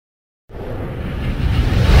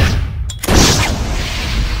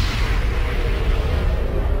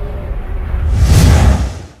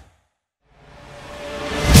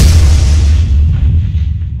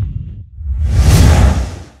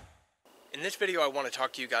video I want to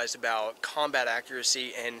talk to you guys about combat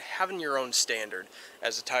accuracy and having your own standard,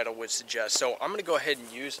 as the title would suggest. So I'm going to go ahead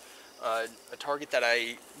and use a target that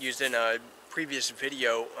I used in a previous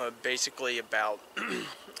video, basically about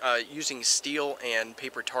using steel and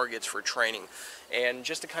paper targets for training, and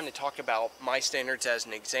just to kind of talk about my standards as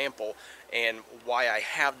an example and why I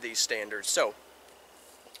have these standards. So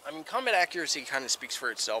I mean, combat accuracy kind of speaks for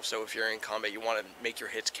itself. So if you're in combat, you want to make your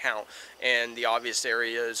hits count, and the obvious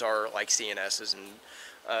areas are like CNSs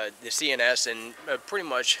and the CNS, and pretty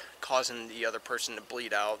much causing the other person to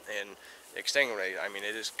bleed out and extenuate. I mean,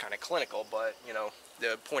 it is kind of clinical, but you know,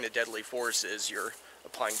 the point of deadly force is you're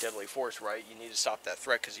applying deadly force, right? You need to stop that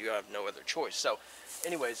threat because you have no other choice. So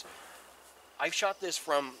anyways, I've shot this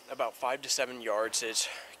from about 5 to 7 yards. It's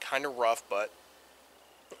kind of rough, but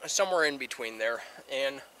somewhere in between there.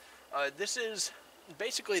 And this is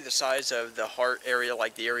basically the size of the heart area,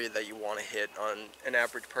 like the area that you want to hit on an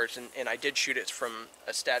average person. And I did shoot it from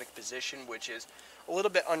a static position, which is a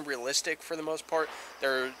little bit unrealistic for the most part.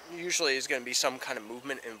 There usually is going to be some kind of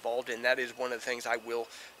movement involved, and that is one of the things I will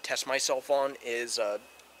test myself on is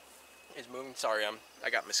moving. Sorry, I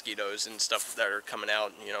got mosquitoes and stuff that are coming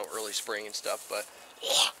out, you know, early spring and stuff. But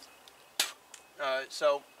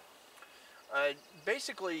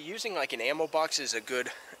basically using like an ammo box is a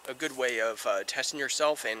good way of testing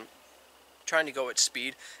yourself and trying to go at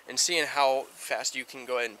speed and seeing how fast you can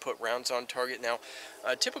go ahead and put rounds on target. Now,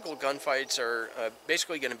 typical gunfights are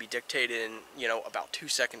basically going to be dictated in, you know, about 2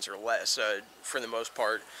 seconds or less for the most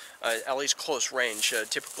part, at least close range.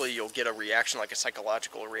 Typically you'll get a reaction, like a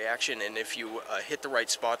psychological reaction, and if you hit the right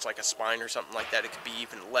spots like a spine or something like that, it could be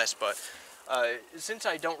even less. But since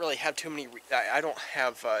I don't really have too many, I don't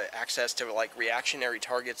have access to like reactionary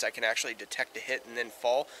targets that can actually detect a hit and then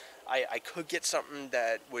fall. I could get something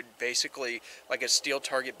that would basically, like a steel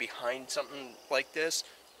target behind something like this,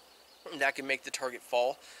 that can make the target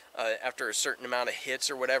fall after a certain amount of hits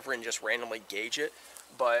or whatever, and just randomly gauge it.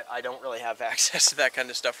 But I don't really have access to that kind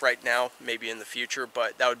of stuff right now, maybe in the future,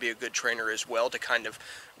 but that would be a good trainer as well to kind of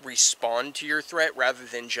respond to your threat rather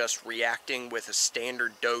than just reacting with a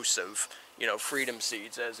standard dose of, you know, freedom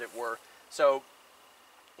seeds, as it were. So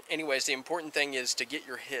anyways, the important thing is to get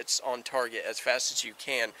your hits on target as fast as you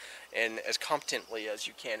can and as competently as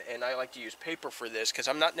you can. And I like to use paper for this because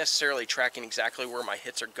I'm not necessarily tracking exactly where my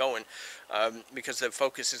hits are going, because the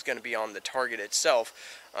focus is going to be on the target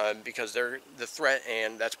itself, because they're the threat,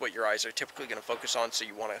 and that's what your eyes are typically going to focus on, so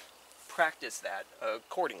you want to practice that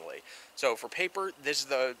accordingly. So for paper, this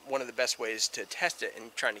is one of the best ways to test it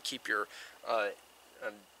and trying to keep your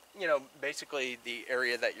you know, basically the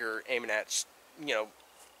area that you're aiming at, you know,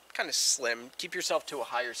 kind of slim. Keep yourself to a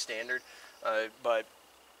higher standard, but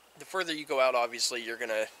the further you go out, obviously you're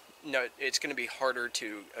gonna it's gonna be harder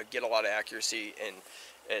to get a lot of accuracy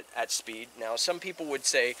at speed. Now, some people would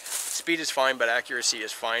say speed is fine, but accuracy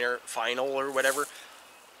is final or whatever.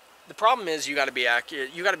 The problem is you got to be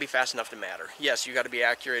accurate. You got to be fast enough to matter. Yes, you got to be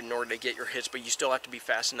accurate in order to get your hits, but you still have to be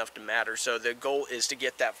fast enough to matter. So the goal is to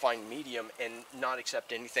get that fine medium and not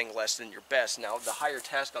accept anything less than your best. Now, the higher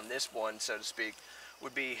task on this one, so to speak,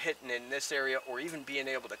 would be hitting in this area, or even being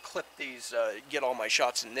able to clip these, get all my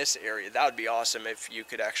shots in this area. That would be awesome if you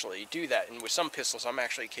could actually do that. And with some pistols, I'm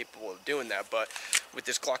actually capable of doing that. But with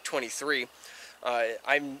this Glock 23,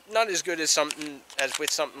 I'm not as good as with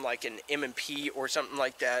something like an M&P or something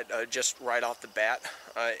like that, just right off the bat,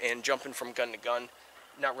 and jumping from gun to gun,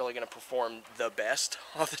 not really going to perform the best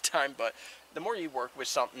all the time. But the more you work with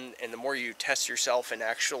something and the more you test yourself and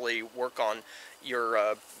actually work on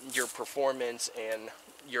your performance and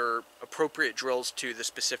your appropriate drills to the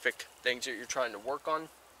specific things that you're trying to work on,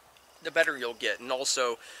 the better you'll get. And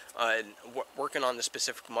also working on the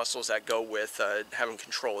specific muscles that go with having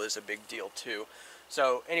control is a big deal too.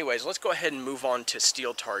 So anyways, let's go ahead and move on to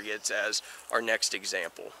steel targets as our next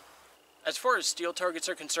example. As far as steel targets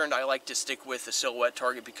are concerned, I like to stick with the silhouette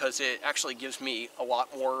target because it actually gives me a lot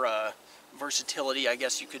more versatility, I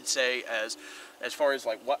guess you could say, as far as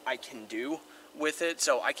like what I can do with it.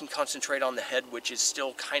 So I can concentrate on the head, which is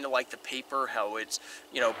still kind of like the paper, how it's,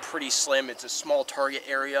 you know, pretty slim. It's a small target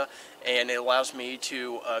area, and it allows me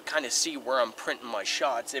to kind of see where I'm printing my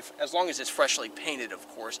shots, as long as it's freshly painted, of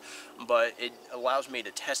course. But it allows me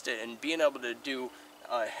to test it, and being able to do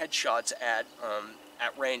headshots at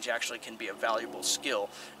range actually can be a valuable skill.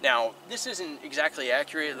 Now, this isn't exactly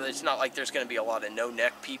accurate. It's not like there's going to be a lot of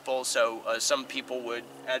no-neck people, so some people would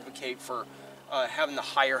advocate for having the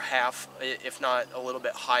higher half, if not a little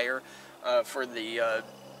bit higher, for the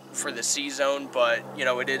C-zone, but you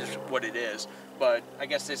know, it is what it is. But I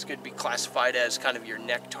guess this could be classified as kind of your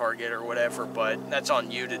neck target or whatever, but that's on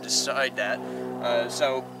you to decide that.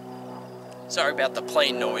 So Sorry about the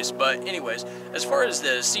plane noise, but anyways, as far as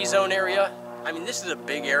the C-zone area, I mean, this is a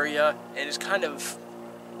big area, and it's kind of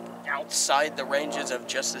outside the ranges of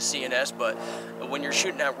just the CNS, but when you're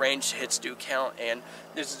shooting at range, hits do count, and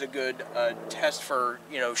this is a good test for,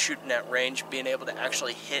 you know, shooting at range, being able to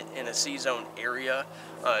actually hit in a C-zone area,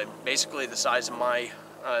 basically the size of my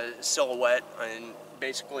silhouette, and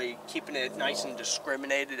basically keeping it nice and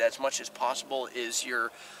discriminated as much as possible is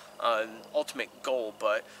your ultimate goal.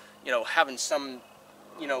 But, you know, having some,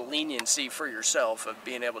 you know, leniency for yourself of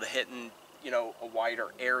being able to hit in, you know, a wider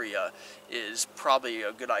area is probably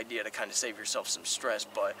a good idea to kind of save yourself some stress.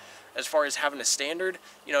 But as far as having a standard,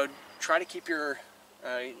 you know, try to keep your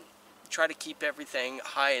try to keep everything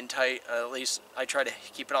high and tight. At least I try to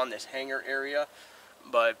keep it on this hanger area,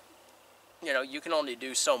 but you know, you can only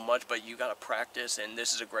do so much, but you got to practice, and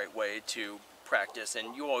this is a great way to practice.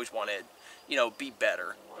 And you always want to, you know, be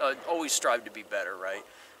better. Always strive to be better, right?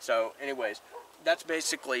 So anyways, that's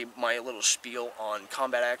basically my little spiel on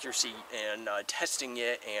combat accuracy and testing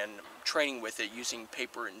it and training with it using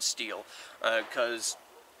paper and steel. Because,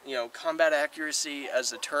 you know, combat accuracy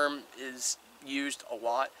as a term is used a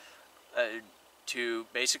lot to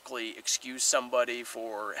basically excuse somebody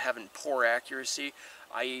for having poor accuracy.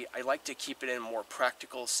 I like to keep it in a more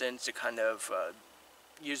practical sense to kind of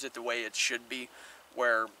use it the way it should be,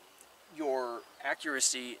 where your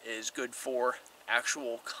accuracy is good for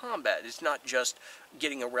actual combat. It's not just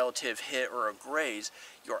getting a relative hit or a graze.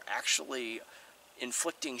 You're actually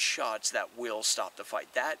inflicting shots that will stop the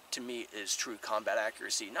fight. That, to me, is true combat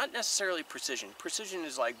accuracy. Not necessarily precision. Precision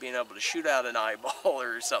is like being able to shoot out an eyeball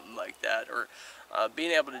or something like that, or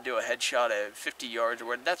being able to do a headshot at 50 yards or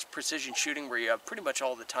whatever. That's precision shooting, where you have pretty much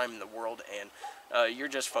all the time in the world, and you're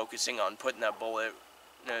just focusing on putting that bullet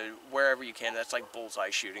wherever you can. That's like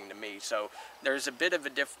bullseye shooting to me. So there's a bit of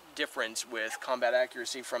a difference with combat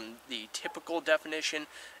accuracy from the typical definition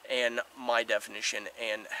and my definition,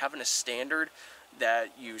 and having a standard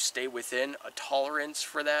that you stay within, a tolerance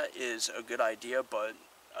for that is a good idea. But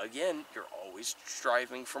again, you're always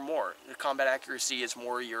striving for more. The combat accuracy is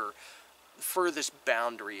more your furthest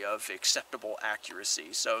boundary of acceptable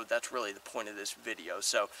accuracy. So that's really the point of this video.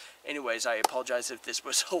 So anyways, I apologize if this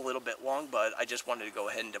was a little bit long, but I just wanted to go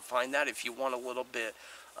ahead and define that. If you want a little bit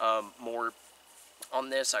more on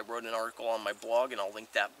this, I wrote an article on my blog, and I'll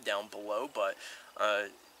link that down below. But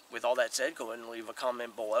with all that said, go ahead and leave a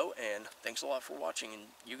comment below, and thanks a lot for watching, and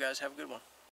you guys have a good one.